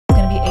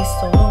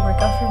solo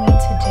workout for me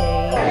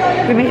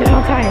today. We made it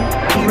on time.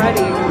 I'm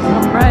ready.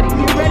 I'm ready.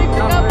 You ready to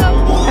go?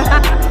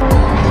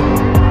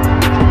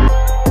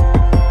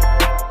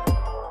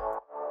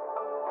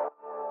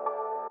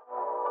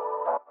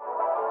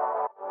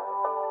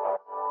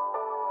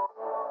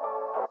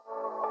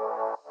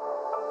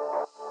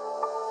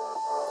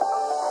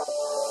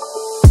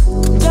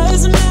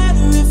 Doesn't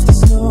matter if the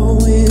snow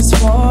is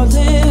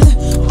falling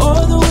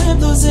or the wind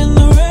blows and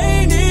the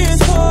rain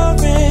is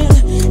pouring.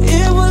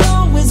 It will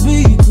always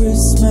be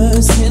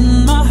Christmas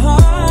in my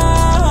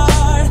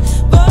heart.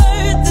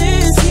 But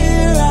this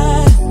year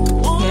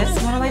Yes,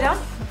 you wanna lay down?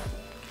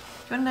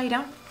 You wanna lay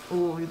down?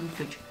 Oh, you look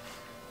good.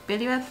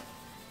 Belly rub?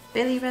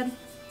 Belly rub?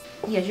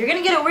 Yes, you're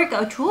gonna get a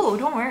workout too,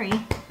 don't worry.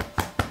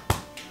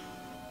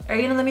 Are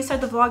you gonna let me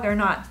start the vlog or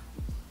not?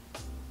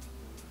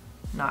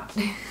 Not.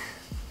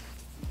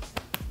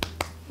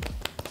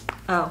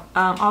 Oh,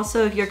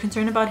 also, if you're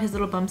concerned about his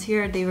little bumps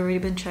here, they've already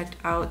been checked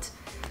out.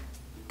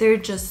 They're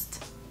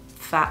just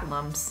fat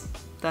lumps.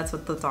 That's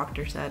what the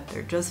doctor said.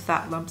 They're just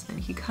fat lumps, and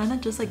he kind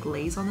of just like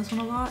lays on this one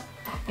a lot.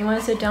 You want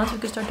to sit down so we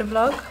can start the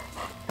vlog?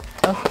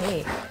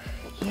 Okay.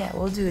 Yeah,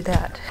 we'll do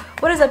that.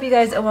 What is up, you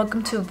guys, and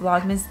welcome to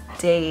Vlogmas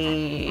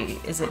Day...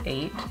 Is it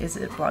 8? Is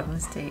it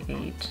Vlogmas Day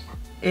 8?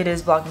 It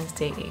is Vlogmas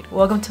Day 8.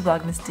 Welcome to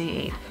Vlogmas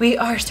Day 8. We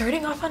are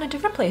starting off on a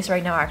different place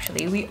right now,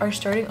 actually. We are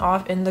starting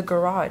off in the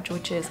garage,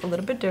 which is a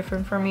little bit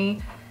different for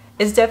me.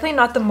 It's definitely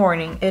not the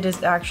morning. It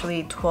is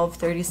actually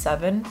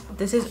 12:37.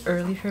 This is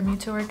early for me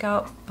to work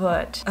out,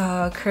 but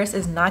Chris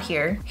is not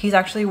here. He's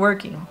actually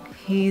working.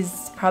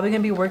 He's probably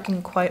gonna be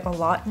working quite a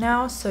lot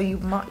now, so you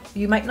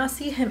might not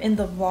see him in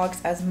the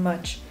vlogs as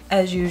much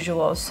as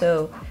usual.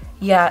 So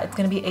yeah, it's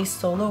gonna be a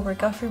solo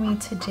workout for me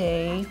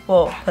today.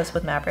 Well, plus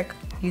with Maverick.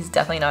 He's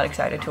definitely not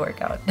excited to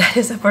work out. That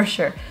is for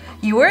sure.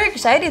 You were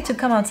excited to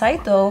come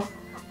outside though,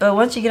 but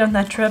once you get on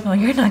that treadmill,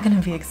 you're not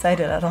gonna be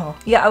excited at all.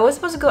 Yeah, I was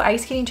supposed to go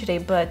ice skating today,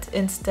 but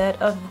instead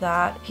of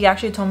that, he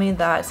actually told me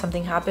that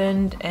something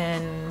happened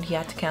and he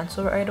had to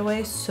cancel right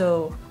away.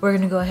 So we're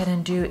gonna go ahead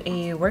and do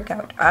a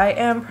workout. I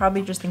am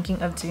probably just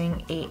thinking of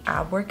doing a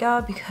ab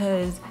workout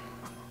because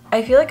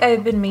I feel like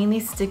I've been mainly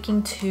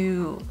sticking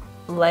to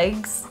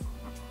legs,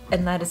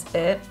 and that is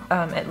it,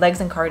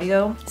 legs and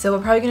cardio. So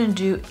we're probably gonna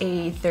do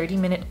a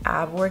 30-minute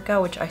ab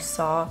workout, which I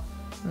saw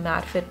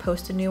MadFit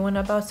post a new one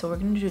about, so we're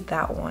gonna do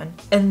that one.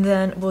 And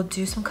then we'll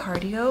do some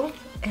cardio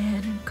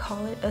and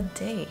call it a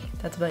day.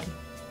 That's Buddy.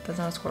 That's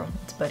not a squirrel,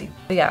 it's Buddy.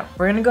 But yeah,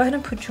 we're gonna go ahead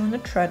and put you on the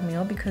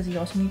treadmill because you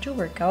also need your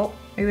workout.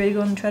 Are you ready to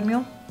go on the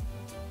treadmill?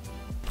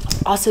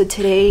 Also,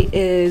 today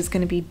is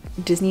gonna be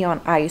Disney on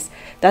Ice.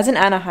 That's in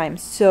Anaheim,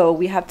 so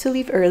we have to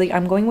leave early.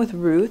 I'm going with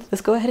Ruth.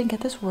 Let's go ahead and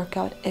get this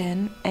workout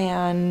in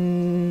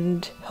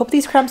and hope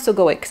these cramps still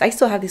go away, because I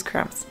still have these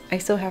cramps. I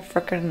still have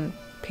frickin'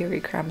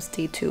 period cramps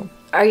day 2.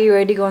 Are you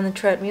ready to go on the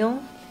treadmill?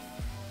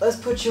 Let's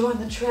put you on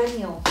the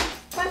treadmill.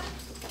 What?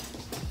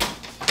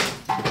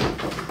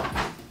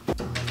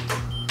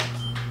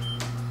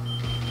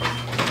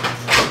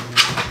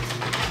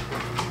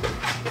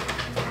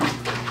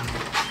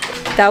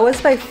 That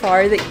was by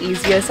far the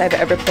easiest I've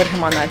ever put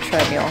him on that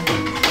treadmill.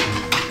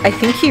 I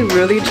think he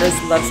really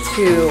just loves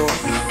to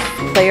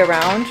play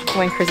around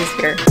when Chris is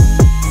here.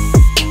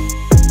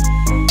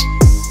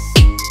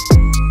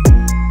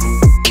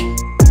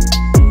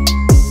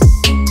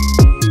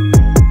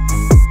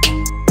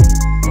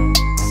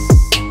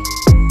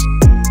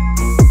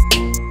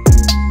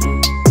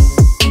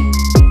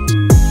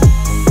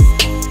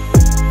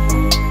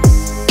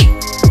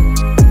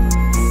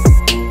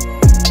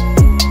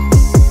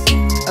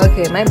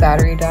 My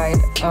battery died,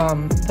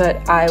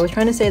 but I was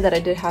trying to say that I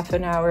did half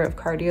an hour of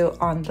cardio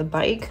on the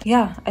bike.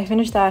 Yeah, I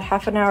finished that.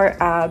 Half an hour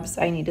abs.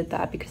 I needed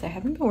that because I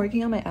haven't been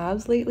working on my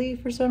abs lately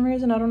for some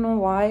reason. I don't know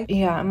why.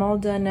 Yeah, I'm all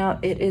done now.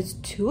 It is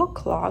 2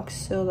 o'clock,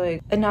 so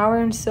like an hour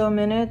and so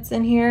minutes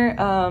in here.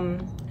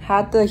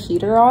 Had the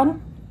heater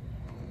on.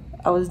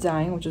 I was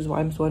dying, which is why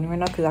I'm sweating right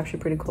now because it's actually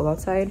pretty cold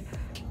outside.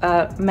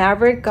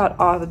 Maverick got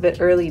off a bit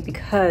early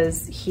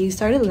because he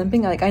started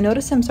limping. Like, I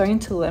noticed him starting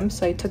to limp,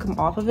 so I took him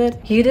off of it.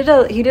 He did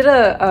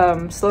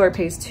a slower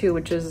pace too,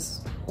 which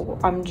is,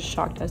 I'm just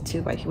shocked as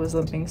to why he was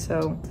limping.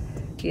 So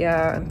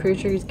yeah, I'm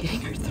pretty sure he's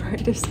getting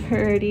arthritis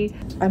already.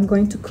 I'm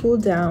going to cool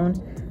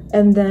down,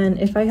 and then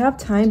if I have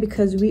time,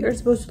 because we are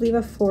supposed to leave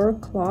at 4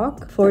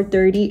 o'clock,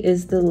 4:30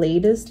 is the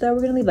latest that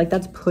we're gonna leave. Like,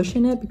 that's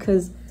pushing it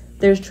because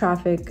there's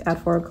traffic at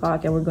 4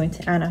 o'clock and we're going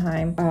to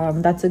Anaheim.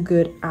 That's a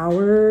good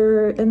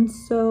hour and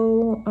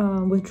so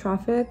with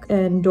traffic,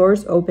 and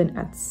doors open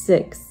at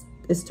 6.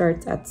 It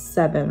starts at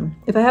 7.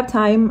 If I have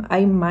time,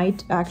 I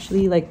might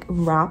actually like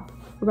wrap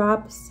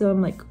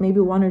some, like maybe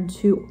 1 or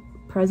 2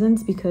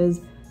 presents,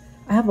 because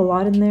I have a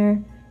lot in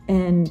there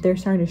and they're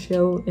starting to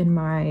show in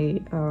my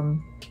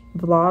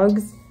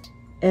vlogs,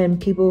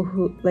 and people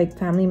who, like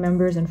family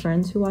members and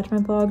friends who watch my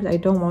vlogs, I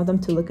don't want them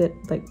to look at,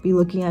 like, be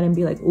looking at it and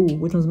be like, ooh,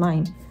 which one's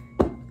mine?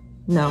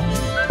 No.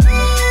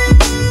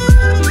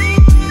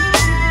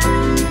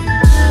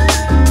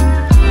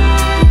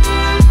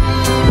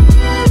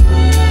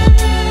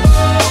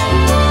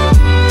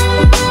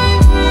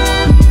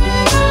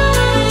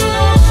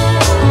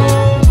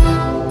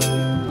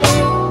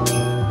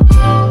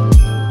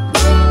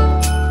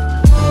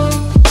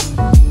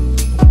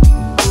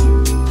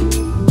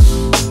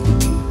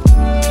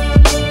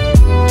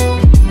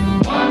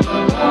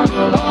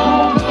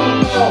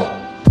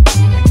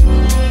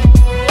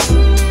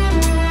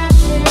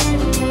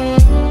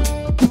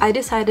 I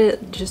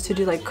decided just to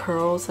do like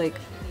curls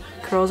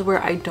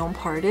where I don't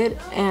part it,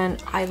 and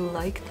I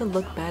like the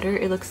look better.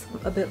 It looks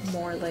a bit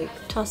more like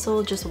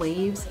tussle, just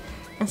waves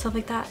and stuff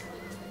like that.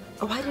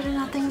 Why did I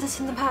not think this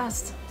in the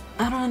past?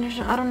 I don't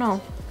understand. I don't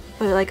know.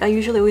 But like I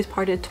usually always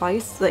part it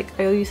twice. Like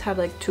I always have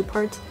like two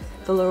parts,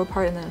 the lower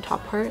part and then the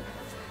top part.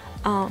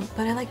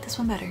 But I like this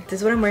one better.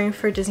 This is what I'm wearing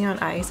for Disney on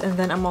Ice, and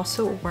then I'm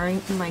also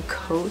wearing my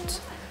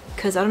coat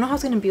because I don't know how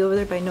it's gonna be over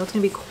there, but I know it's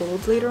gonna be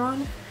cold later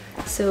on.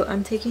 So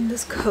I'm taking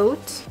this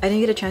coat. I didn't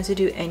get a chance to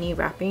do any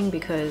wrapping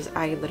because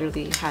I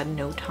literally had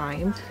no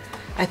time.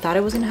 I thought I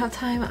was gonna have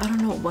time. I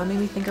don't know what made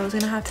me think I was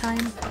gonna have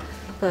time,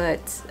 but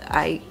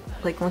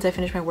once I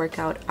finished my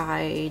workout,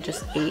 I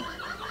just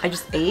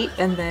ate,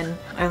 and then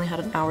I only had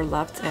an hour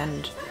left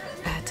and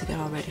I had to get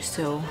all ready.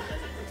 So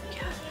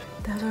yeah,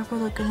 that's what we're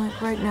looking like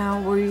right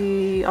now.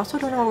 We also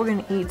don't know what we're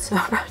gonna eat, so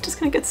we're just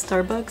gonna get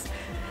Starbucks.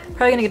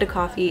 Probably gonna get a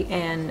coffee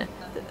and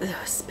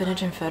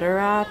spinach and feta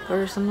wrap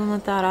or something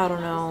like that. I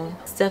don't know.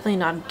 It's definitely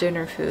not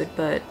dinner food,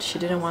 but she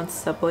didn't want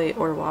Subway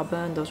or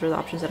Waba, and those were the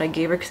options that I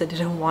gave her because I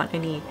didn't want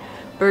any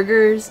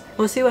burgers.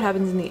 We'll see what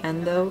happens in the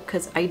end though,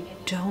 because I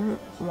don't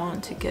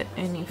want to get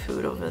any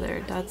food over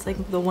there. That's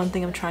like the one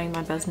thing I'm trying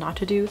my best not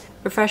to do.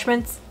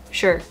 Refreshments,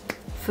 sure.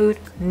 Food,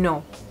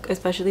 no.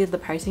 Especially the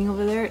pricing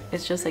over there,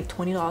 it's just like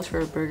 $20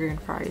 for a burger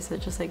and fries.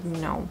 It's just like,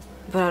 no.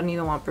 But I don't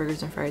even want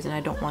burgers and fries, and I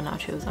don't want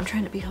nachos. I'm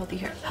trying to be healthy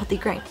here. Healthy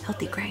grind,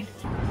 healthy grind.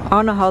 I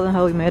don't know how the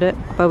hell we made it,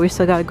 but we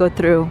still gotta go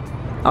through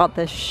all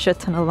this shit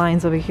ton of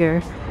lines over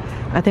here.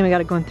 I think we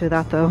gotta go through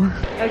that though.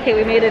 Okay,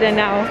 we made it in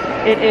now.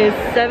 It is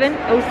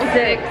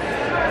 7:06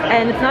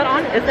 and it's not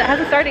on, it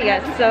hasn't started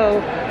yet, so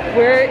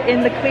we're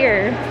in the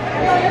clear.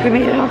 We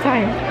made it on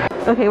time.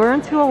 Okay, we're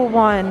in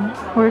 201.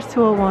 Where's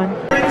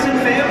 201? Friends and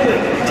family,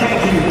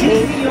 taking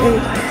Disney on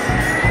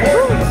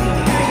Ice.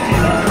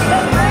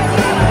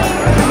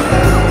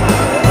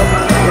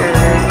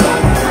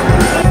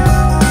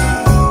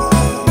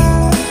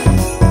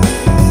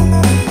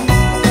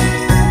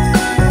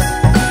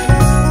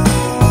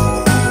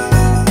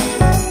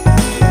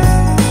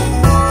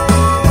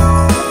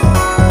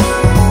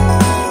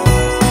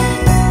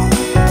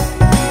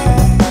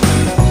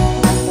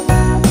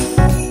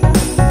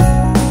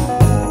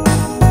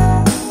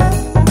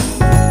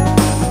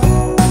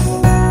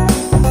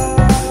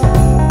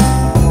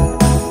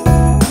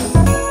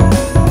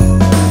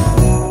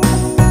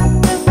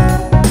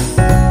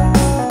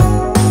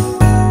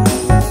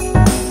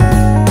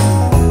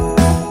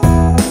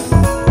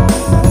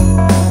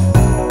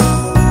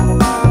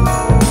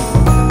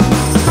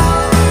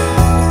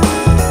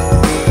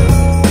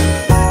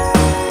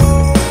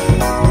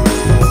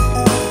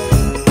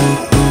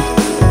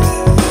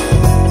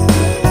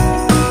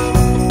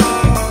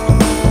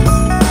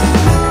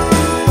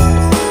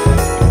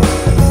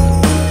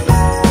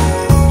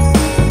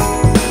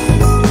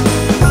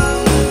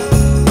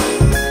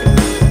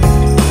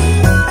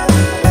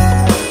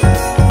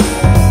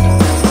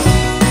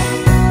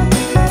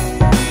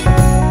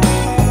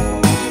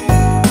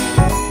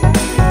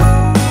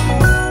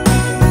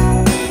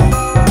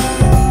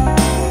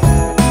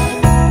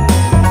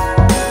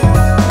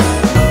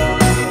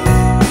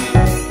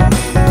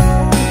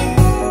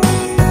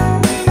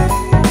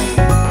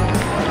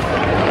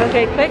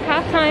 Okay, quick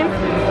halftime,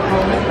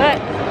 but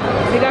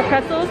we got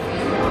pretzels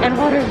and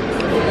water.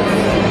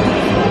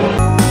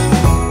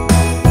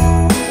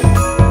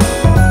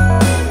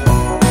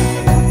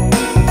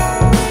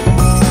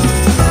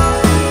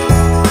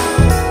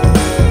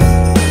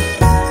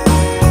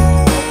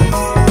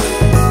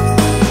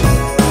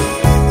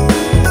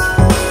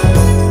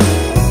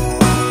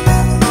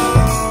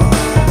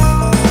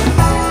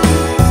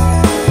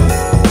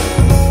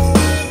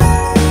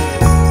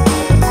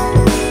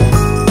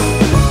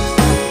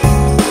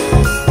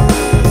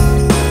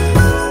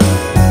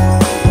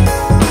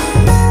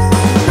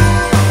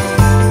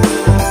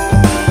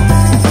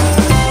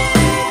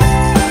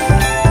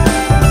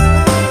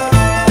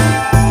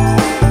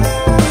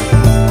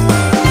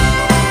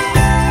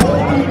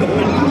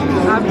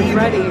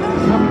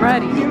 I'm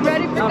ready. You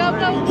ready for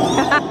Coco?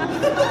 Is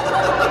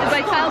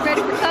my child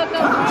ready for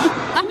Coco?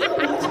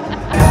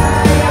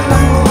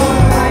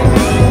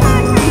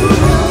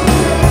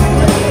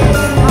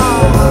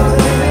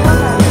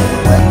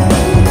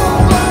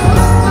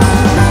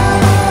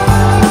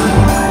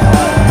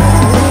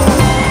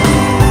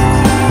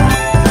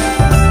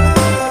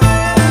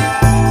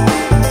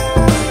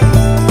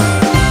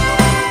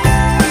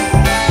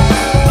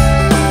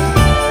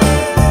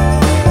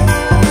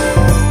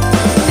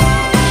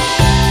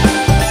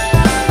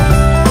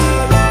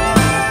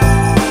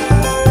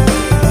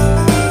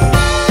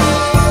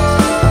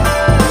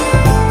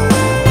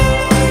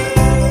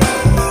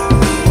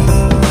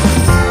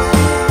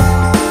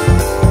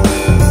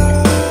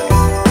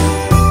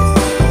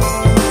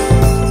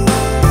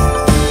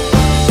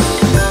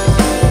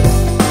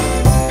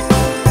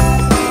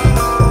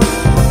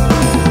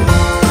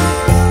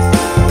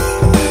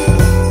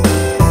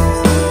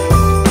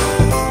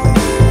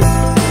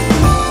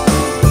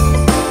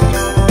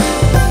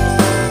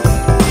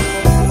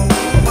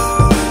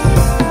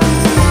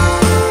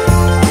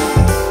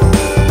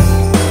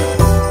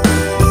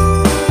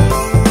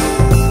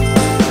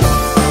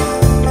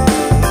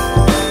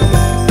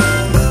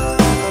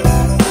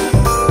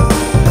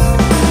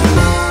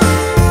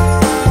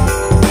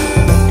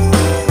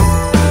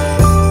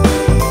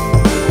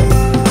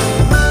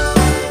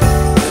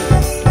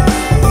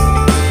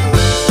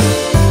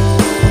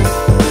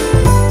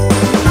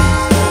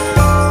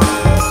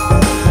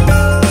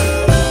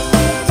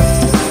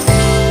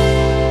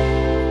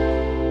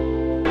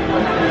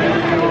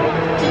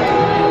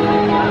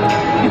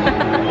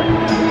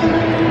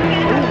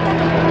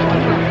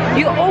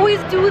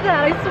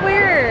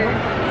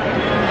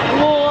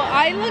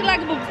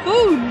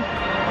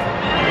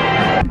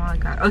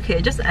 Okay,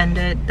 it just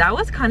ended. That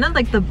was kind of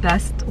like the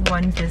best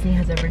one Disney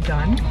has ever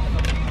done.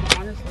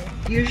 Honestly.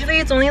 Usually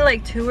it's only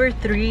like 2 or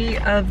 3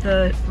 of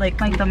the like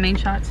the main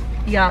shots.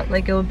 Yeah,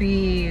 like it'll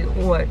be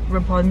what,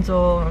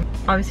 Rapunzel,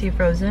 obviously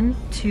Frozen,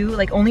 2,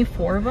 like only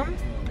 4 of them,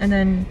 and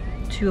then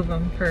 2 of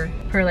them per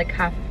like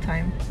half the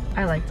time.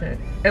 I liked it.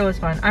 It was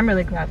fun. I'm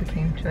really glad we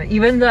came to it,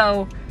 even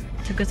though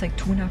it took us like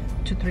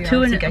 2.5 to 3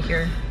 hours to get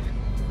here.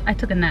 I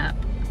took a nap.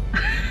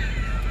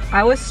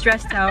 I was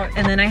stressed out,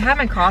 and then I had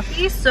my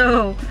coffee,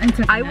 so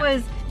I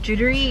was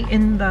jittery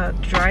in the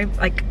drive,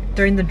 like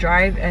during the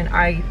drive, and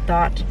I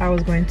thought I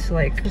was going to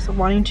like just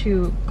wanting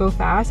to go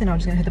fast, and I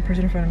was just gonna hit the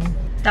person in front of me.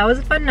 That was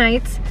a fun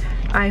night.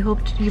 I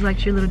hoped you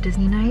liked your little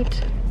Disney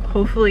night.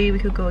 Hopefully we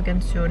could go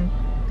again soon.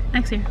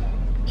 Next year.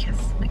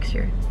 Yes, next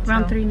year.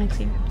 Round 3 next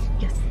year.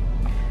 Yes.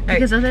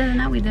 Because other than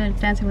that, we did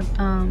Dancing with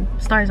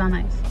Stars on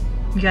Ice.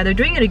 Yeah, they're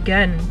doing it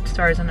again,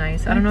 Stars on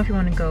Ice. I don't know if you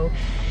want to go.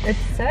 It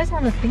says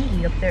on the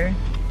thingy up there.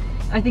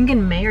 I think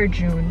in May or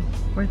June.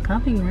 We're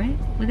coming, right?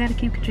 We gotta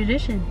keep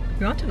tradition.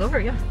 You want to go over?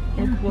 Yeah.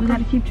 Yeah, We'll we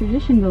gotta keep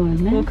tradition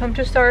going, man. We'll come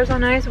to Stars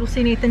on Ice. We'll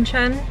see Nathan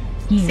Chen.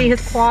 Yes. See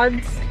his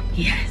quads.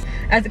 Yes.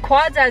 As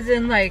quads as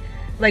in like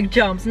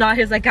jumps, not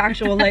his like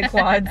actual like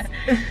quads.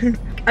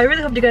 I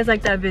really hope you guys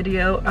liked that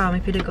video.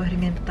 If you did, go ahead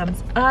and give it a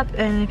thumbs up,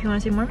 and if you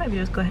want to see more of my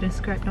videos, go ahead and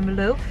subscribe down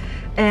below,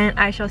 and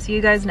I shall see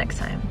you guys next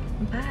time.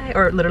 Bye.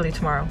 Or literally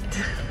tomorrow.